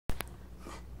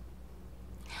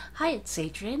Hi, it's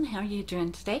Adrienne. How are you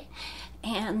doing today?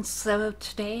 And so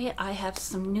today I have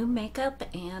some new makeup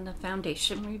and a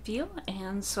foundation review.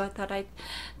 And so I thought I'd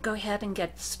go ahead and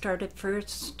get started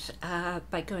first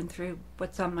by going through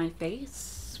what's on my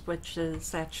face, which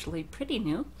is actually pretty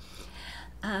new.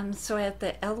 So I have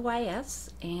the LYS,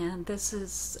 and this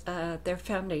is their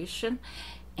foundation.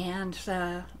 And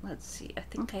let's see, I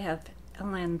think I have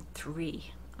LN3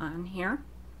 on here.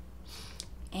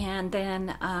 And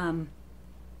then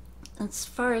as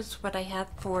far as what I have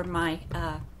for my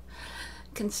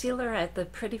concealer, I have the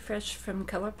Pretty Fresh from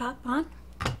Colourpop on.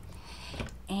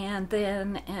 And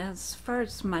then as far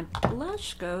as my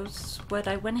blush goes, what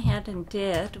I went ahead and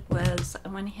did was I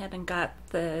went ahead and got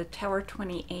the Tower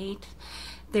 28,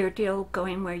 their deal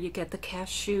going where you get the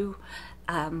Cashew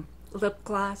lip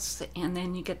gloss and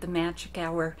then you get the Magic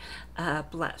Hour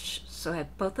blush. So I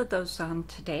have both of those on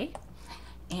today.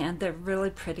 And they're really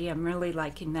pretty. I'm really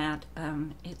liking that.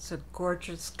 It's a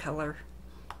gorgeous color.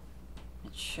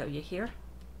 Let's show you here.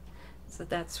 So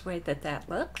that's the way that that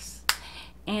looks.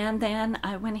 And then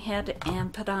I went ahead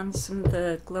and put on some of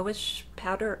the Glowish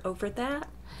powder over that.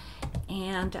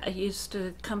 And I used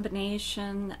a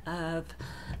combination of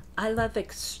I Love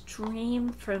Extreme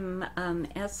from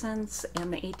Essence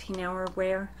and the 18-Hour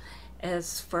Wear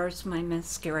as far as my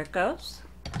mascara goes.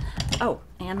 Oh,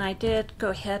 and I did go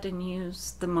ahead and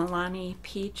use the Milani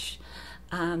Peach.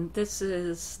 This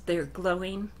is their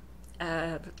glowing,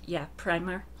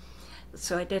 primer.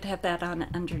 So I did have that on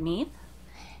underneath.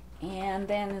 And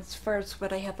then as far as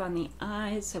what I have on the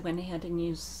eyes, I went ahead and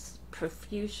used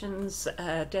Profusion's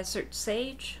Desert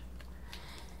Sage.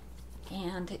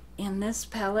 And in this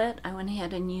palette, I went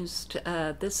ahead and used,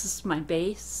 this is my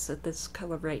base, so this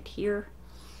color right here.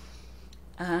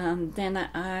 Then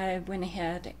I went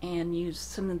ahead and used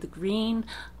some of the green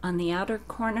on the outer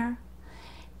corner,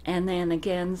 and then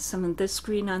again some of this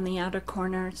green on the outer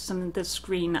corner, some of this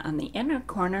green on the inner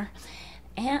corner,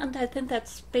 and I think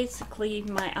that's basically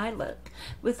my eye look.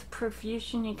 With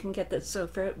Profusion, you can get this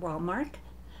over at Walmart,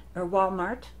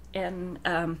 and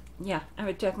yeah, I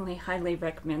would definitely highly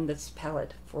recommend this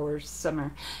palette for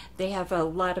summer. They have a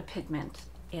lot of pigment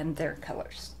in their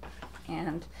colors.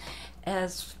 And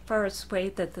as far as the way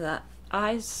that the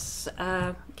eyes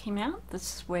came out,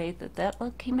 this is the way that that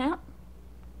look came out.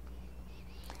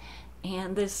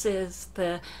 And this is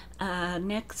the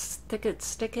NYX Thick It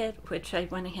Stick It, which I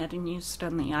went ahead and used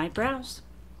on the eyebrows.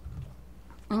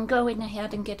 I'm going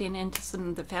ahead and getting into some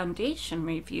of the foundation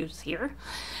reviews here.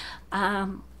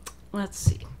 Let's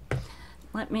see.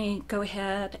 Let me go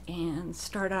ahead and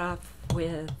start off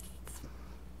with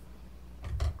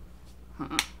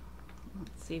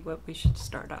let's see what we should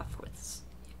start off with.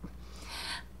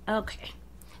 Okay,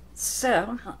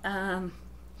 so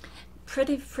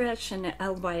Pretty Fresh and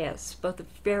LYS, both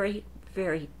very,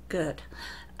 very good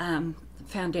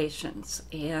foundations.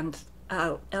 And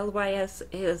LYS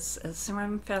is a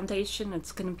serum foundation.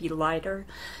 It's going to be lighter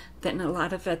than a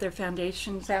lot of other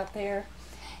foundations out there.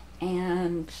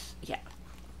 And yeah,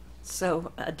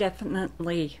 so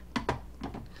definitely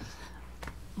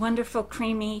wonderful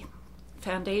creamy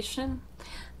foundation.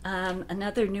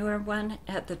 Another newer one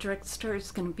at the drugstore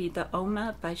is going to be the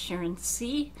Uoma by Sharon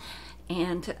C.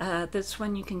 And this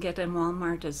one you can get in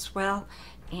Walmart as well.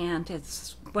 And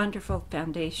it's wonderful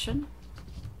foundation.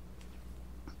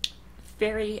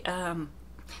 Very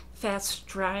fast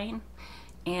drying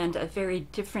and a very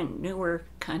different, newer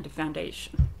kind of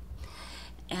foundation.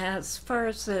 As far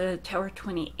as the Tower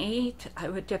 28, I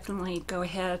would definitely go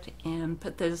ahead and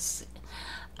put this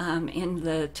in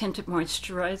the tinted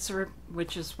moisturizer,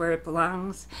 which is where it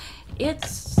belongs.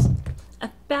 It's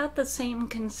about the same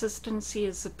consistency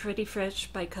as the Pretty Fresh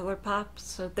by Colourpop,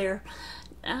 so they're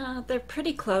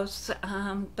pretty close.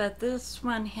 But this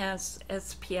one has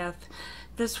SPF.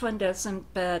 This one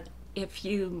doesn't. But if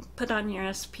you put on your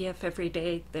SPF every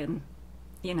day, then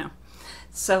you know.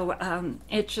 So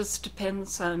it just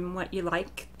depends on what you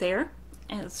like there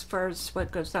as far as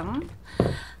what goes on.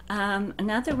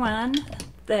 Another one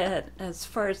that, as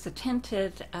far as the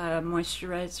tinted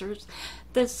moisturizers,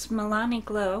 this Milani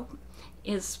Glow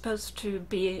is supposed to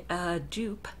be a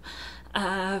dupe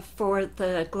for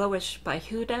the Glowish by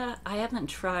Huda. I haven't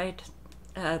tried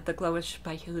the Glowish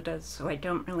by Huda, so I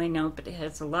don't really know, but it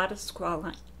has a lot of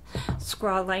squalane.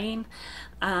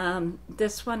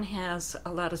 This one has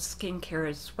a lot of skincare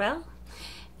as well.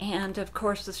 And of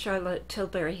course, the Charlotte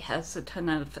Tilbury has a ton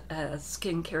of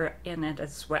skincare in it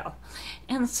as well.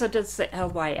 And so does the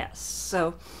LYS.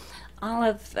 So all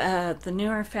of the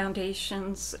newer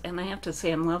foundations, and I have to say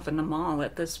I'm loving them all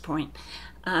at this point.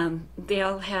 They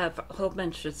all have a whole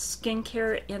bunch of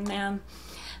skincare in them.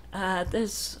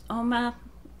 This Uoma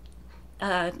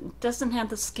Doesn't have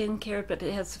the skincare, but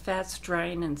it has fast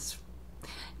drying and it's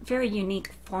very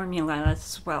unique formula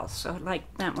as well. So I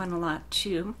like that one a lot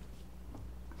too.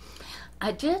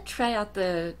 I did try out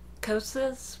the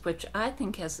Kosas, which I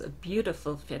think has a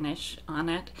beautiful finish on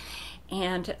it,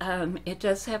 and it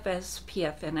does have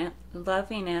SPF in it.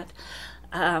 Loving it.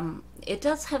 It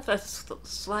does have a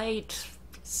slight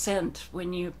scent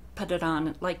when you put it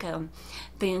on, like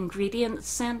the ingredient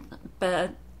scent,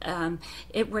 but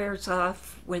it wears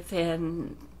off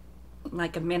within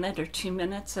like a minute or 2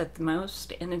 minutes at the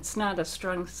most, and it's not a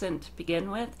strong scent to begin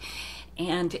with,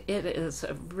 and it is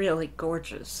a really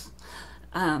gorgeous.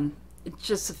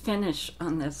 Just the finish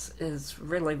on this is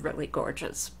really, really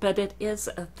gorgeous, but it is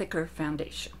a thicker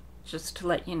foundation, just to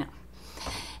let you know.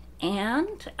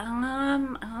 And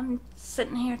I'm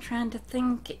sitting here trying to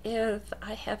think if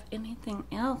I have anything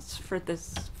else for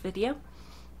this video.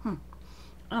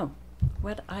 Oh,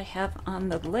 what I have on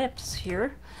the lips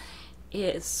here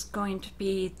is going to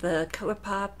be the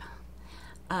Colourpop.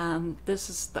 This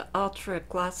is the Ultra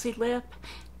Glossy Lip,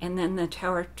 and then the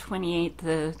Tower 28,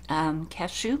 the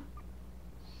Cashew.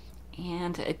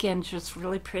 And again, just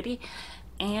really pretty.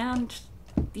 And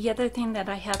the other thing that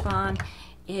I have on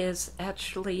is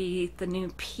actually the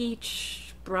new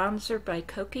Peach Bronzer by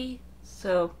Kokie.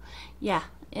 So yeah,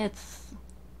 it's,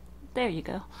 there you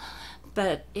go.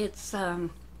 But it's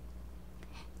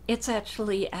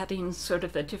actually adding sort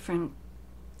of a different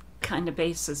kind of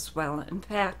base as well. In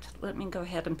fact, let me go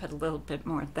ahead and put a little bit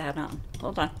more of that on.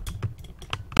 Hold on.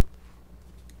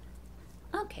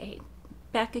 Okay,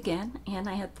 back again, and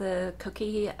I have the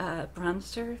Kokie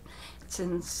bronzer. It's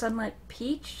in Sunlit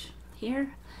Peach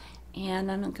here,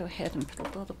 and I'm gonna go ahead and put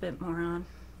a little bit more on.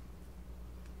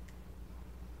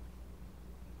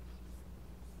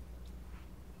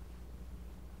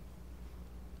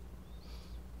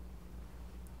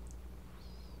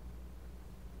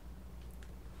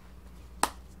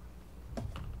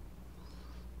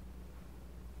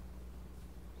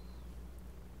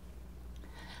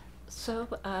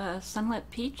 So Sunlit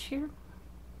Peach here,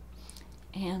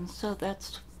 and so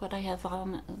that's what I have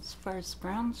on as far as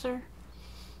bronzer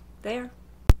there.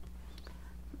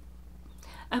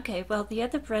 Okay, well, the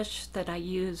other brush that I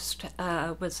used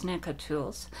was Neko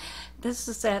Tools. This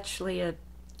is actually a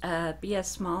BS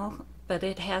Small, but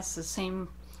it has the same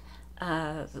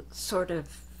sort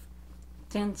of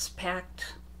dense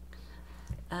packed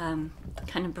kind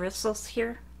of bristles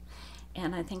here.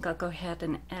 And I think I'll go ahead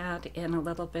and add in a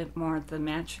little bit more of the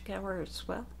Magic Hour as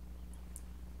well.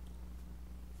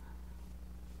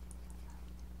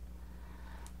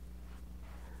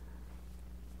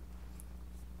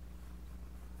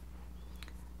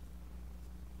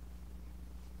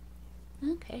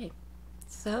 Okay,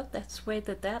 so that's the way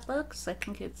that that looks. I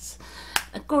think it's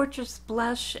a gorgeous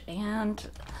blush and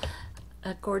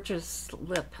a gorgeous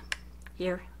lip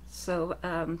here. So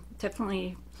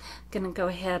definitely gonna go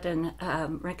ahead and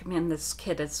recommend this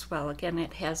kit as well. Again,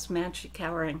 it has Magic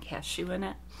Hour and Cashew in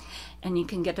it, and you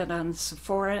can get it on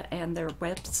Sephora and their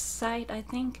website, I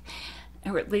think,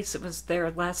 or at least it was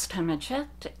there last time I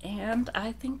checked. And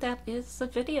I think that is the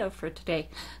video for today.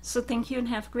 So thank you and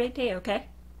have a great day. Okay,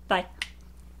 bye.